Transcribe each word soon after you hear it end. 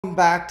Welcome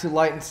back to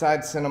Light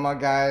Inside Cinema,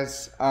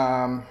 guys.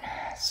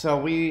 So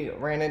we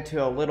ran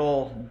into a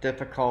little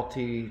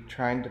difficulty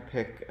trying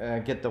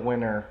to get the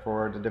winner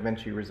for the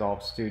DaVinci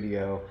Resolve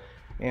Studio,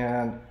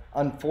 and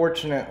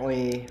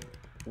unfortunately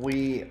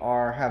we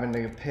are having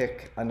to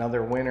pick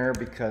another winner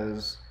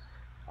because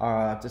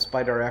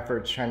despite our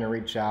efforts trying to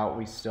reach out,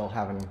 we still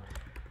haven't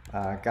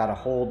got a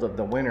hold of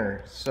the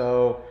winner.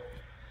 So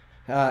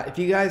if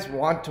you guys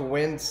want to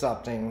win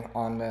something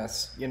on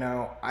this,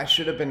 I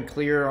should have been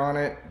clear on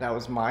it. That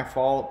was my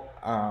fault.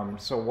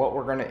 So what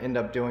we're going to end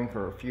up doing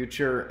for a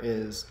future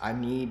is I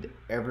need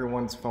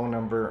everyone's phone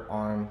number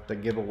on the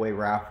giveaway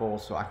raffle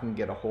so I can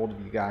get a hold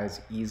of you guys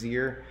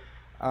easier.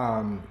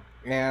 And,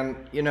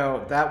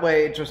 that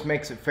way it just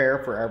makes it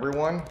fair for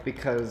everyone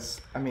because,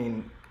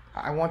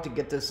 I want to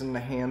get this in the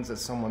hands that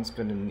someone's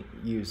going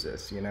to use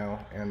this,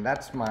 and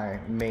that's my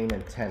main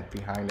intent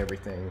behind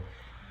everything.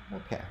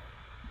 Okay.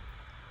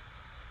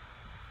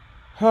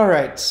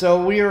 Alright,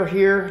 so we are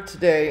here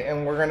today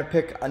and we're going to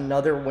pick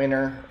another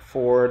winner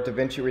for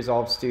DaVinci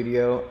Resolve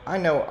Studio. I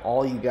know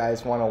all you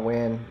guys want to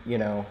win,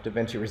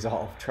 DaVinci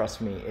Resolve, trust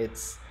me.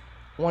 It's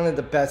one of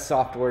the best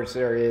softwares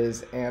there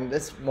is, and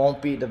this won't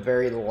be the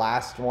very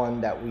last one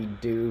that we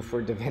do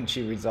for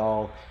DaVinci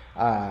Resolve.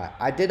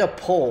 I did a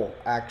poll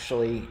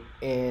actually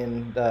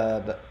in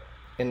the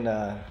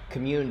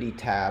community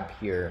tab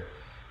here,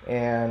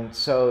 and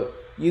so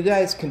you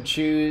guys can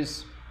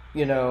choose,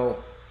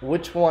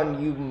 which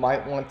one you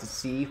might want to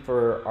see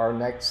for our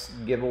next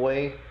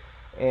giveaway.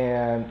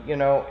 And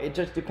it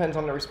just depends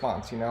on the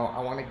response.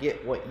 I want to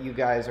get what you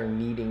guys are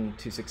needing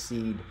to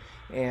succeed.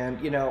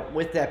 And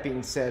with that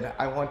being said,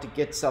 I want to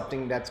get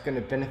something that's going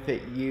to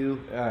benefit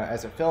you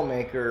as a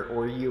filmmaker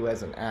or you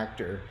as an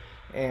actor.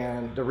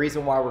 And the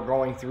reason why we're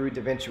going through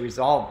DaVinci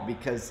Resolve,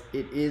 because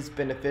it is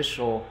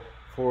beneficial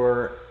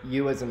for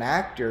you as an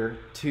actor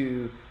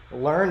to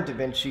learn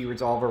DaVinci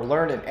Resolve or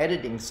learn an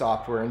editing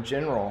software in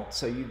general,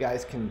 so you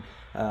guys can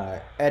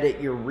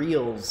edit your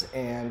reels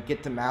and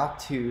get them out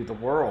to the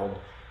world.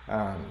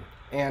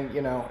 And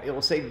it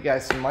will save you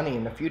guys some money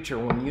in the future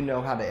when you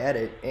know how to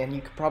edit, and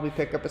you could probably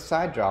pick up a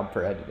side job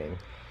for editing.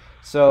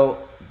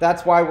 So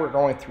that's why we're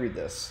going through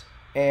this.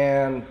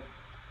 And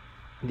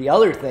the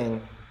other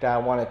thing that I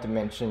wanted to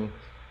mention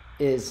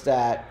is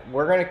that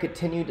we're going to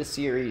continue the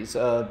series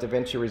of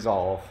DaVinci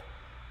Resolve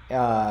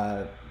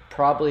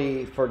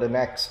probably for the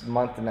next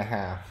month and a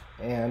half,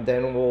 and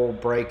then we'll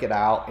break it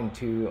out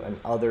into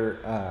another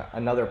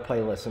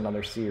playlist,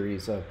 another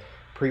series of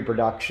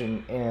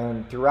pre-production.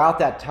 And throughout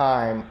that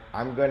time,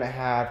 I'm going to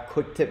have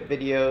quick tip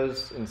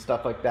videos and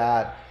stuff like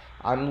that.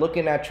 I'm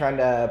looking at trying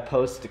to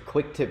post the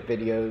quick tip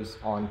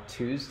videos on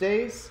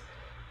Tuesdays,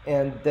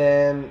 and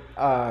then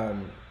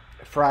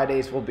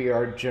Fridays will be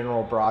our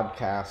general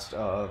broadcast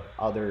of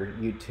other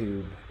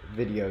YouTube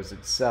videos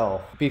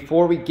itself.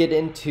 Before we get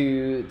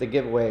into the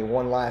giveaway,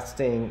 one last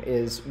thing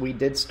is we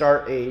did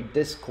start a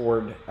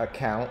Discord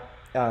account,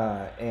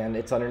 and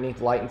it's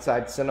underneath Light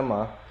Inside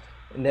Cinema.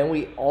 And then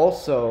we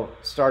also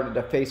started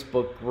a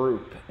Facebook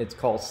group. It's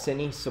called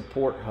Cine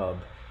Support Hub.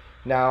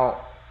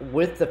 Now,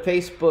 with the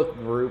Facebook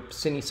group,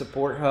 Cine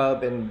Support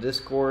Hub, and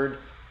Discord,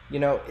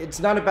 it's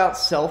not about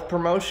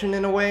self-promotion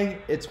in a way.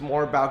 It's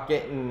more about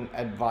getting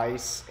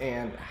advice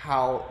and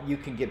how you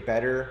can get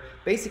better,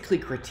 basically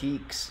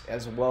critiques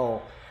as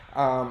well.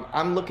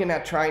 I'm looking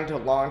at trying to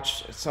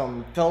launch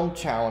some film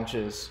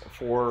challenges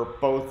for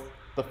both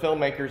the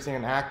filmmakers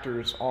and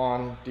actors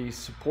on these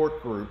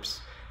support groups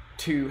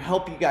to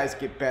help you guys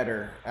get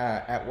better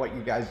at what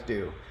you guys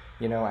do,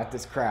 at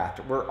this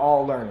craft. We're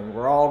all learning,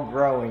 we're all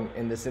growing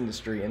in this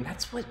industry, and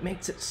that's what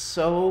makes it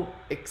so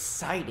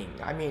exciting.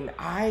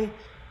 I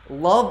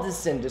love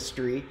this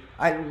industry.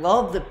 I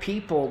love the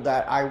people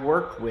that I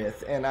work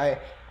with, and I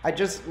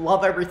just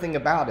love everything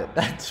about it.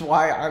 That's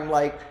why I'm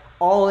like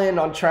all in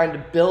on trying to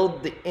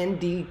build the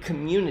indie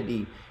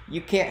community.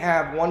 You can't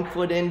have one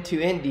foot into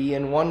indie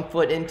and one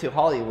foot into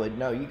Hollywood.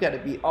 No, you got to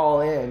be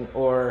all in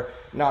or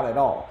not at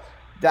all.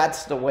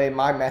 That's the way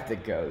my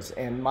method goes,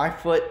 and my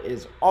foot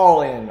is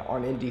all in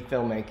on indie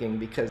filmmaking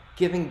because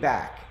giving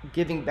back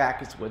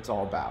is what it's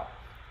all about.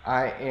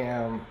 I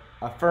am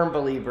a firm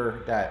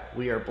believer that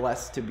we are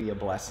blessed to be a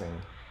blessing.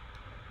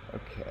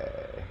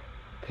 Okay,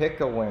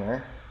 pick a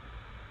winner.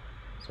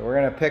 So we're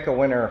gonna pick a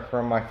winner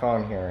from my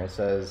phone here. It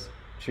says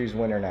choose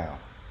winner now.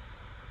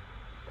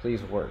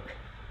 Please work.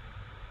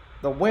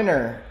 The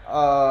winner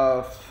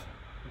of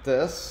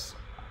this,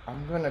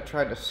 I'm gonna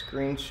try to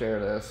screen share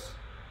this.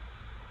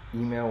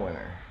 Email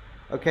winner.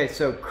 Okay,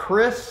 so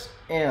Chris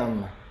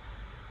M.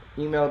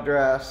 Email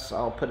address,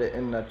 I'll put it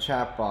in the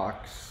chat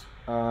box.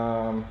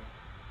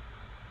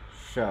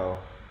 Show.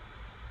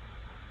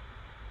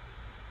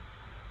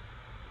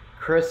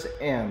 Chris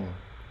M.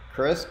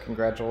 Chris,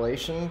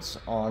 congratulations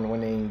on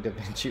winning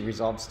DaVinci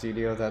Resolve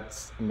Studio.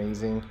 That's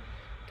amazing.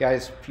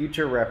 Guys,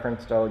 future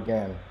reference though,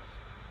 again,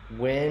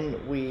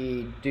 when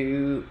we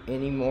do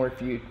any more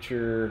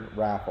future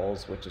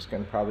raffles, which is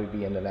going to probably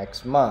be in the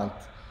next month,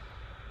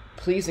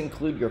 please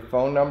include your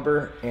phone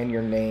number and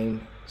your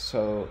name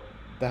so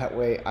That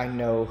way I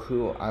know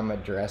who I'm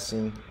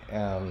addressing.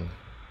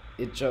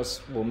 It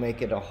just will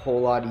make it a whole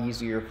lot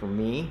easier for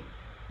me.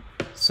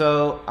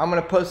 So I'm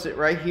gonna post it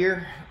right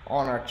here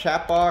on our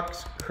chat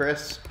box.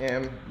 Chris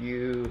M,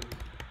 you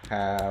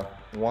have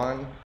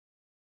won.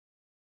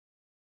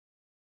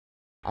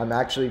 I'm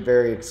actually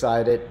very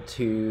excited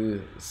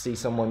to see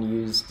someone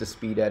use the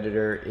speed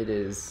editor. It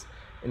is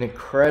an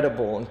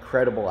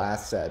incredible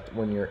asset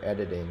when you're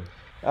editing.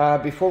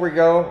 Before we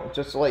go,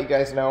 just to let you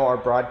guys know, our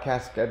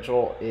broadcast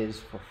schedule is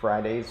for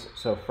Fridays.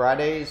 So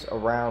Fridays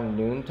around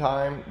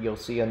noontime, you'll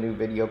see a new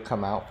video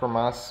come out from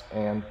us.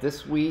 And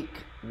this week,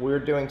 we're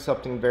doing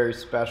something very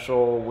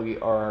special. We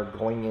are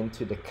going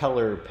into the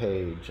color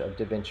page of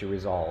DaVinci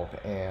Resolve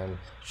and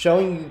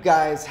showing you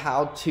guys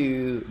how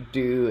to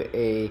do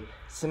a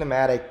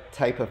cinematic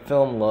type of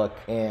film look.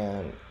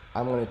 And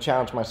I'm going to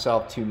challenge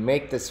myself to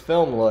make this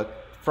film look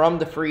from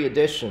the free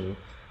edition,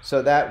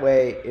 so that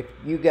way if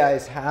you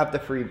guys have the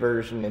free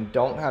version and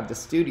don't have the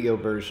studio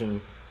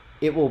version,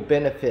 it will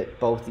benefit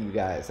both of you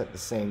guys at the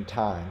same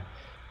time.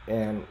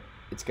 And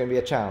it's going to be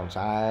a challenge.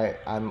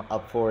 I'm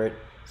up for it.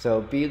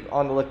 So be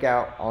on the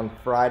lookout on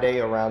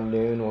Friday around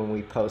noon when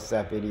we post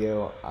that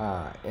video,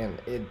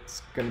 and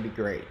it's going to be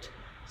great.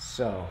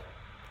 So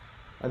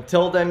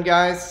until then,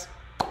 guys,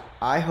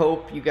 I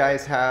hope you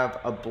guys have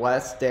a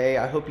blessed day.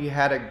 I hope you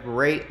had a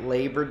great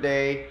Labor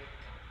Day.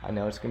 I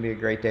know it's going to be a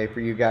great day for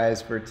you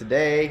guys for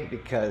today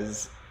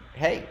because,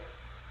 hey,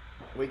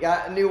 we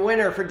got a new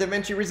winner for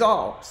DaVinci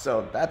Resolve.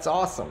 So that's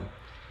awesome.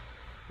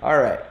 All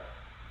right.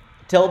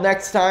 Till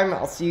next time,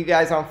 I'll see you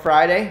guys on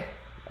Friday.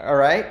 All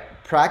right.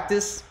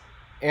 Practice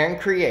and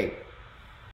create.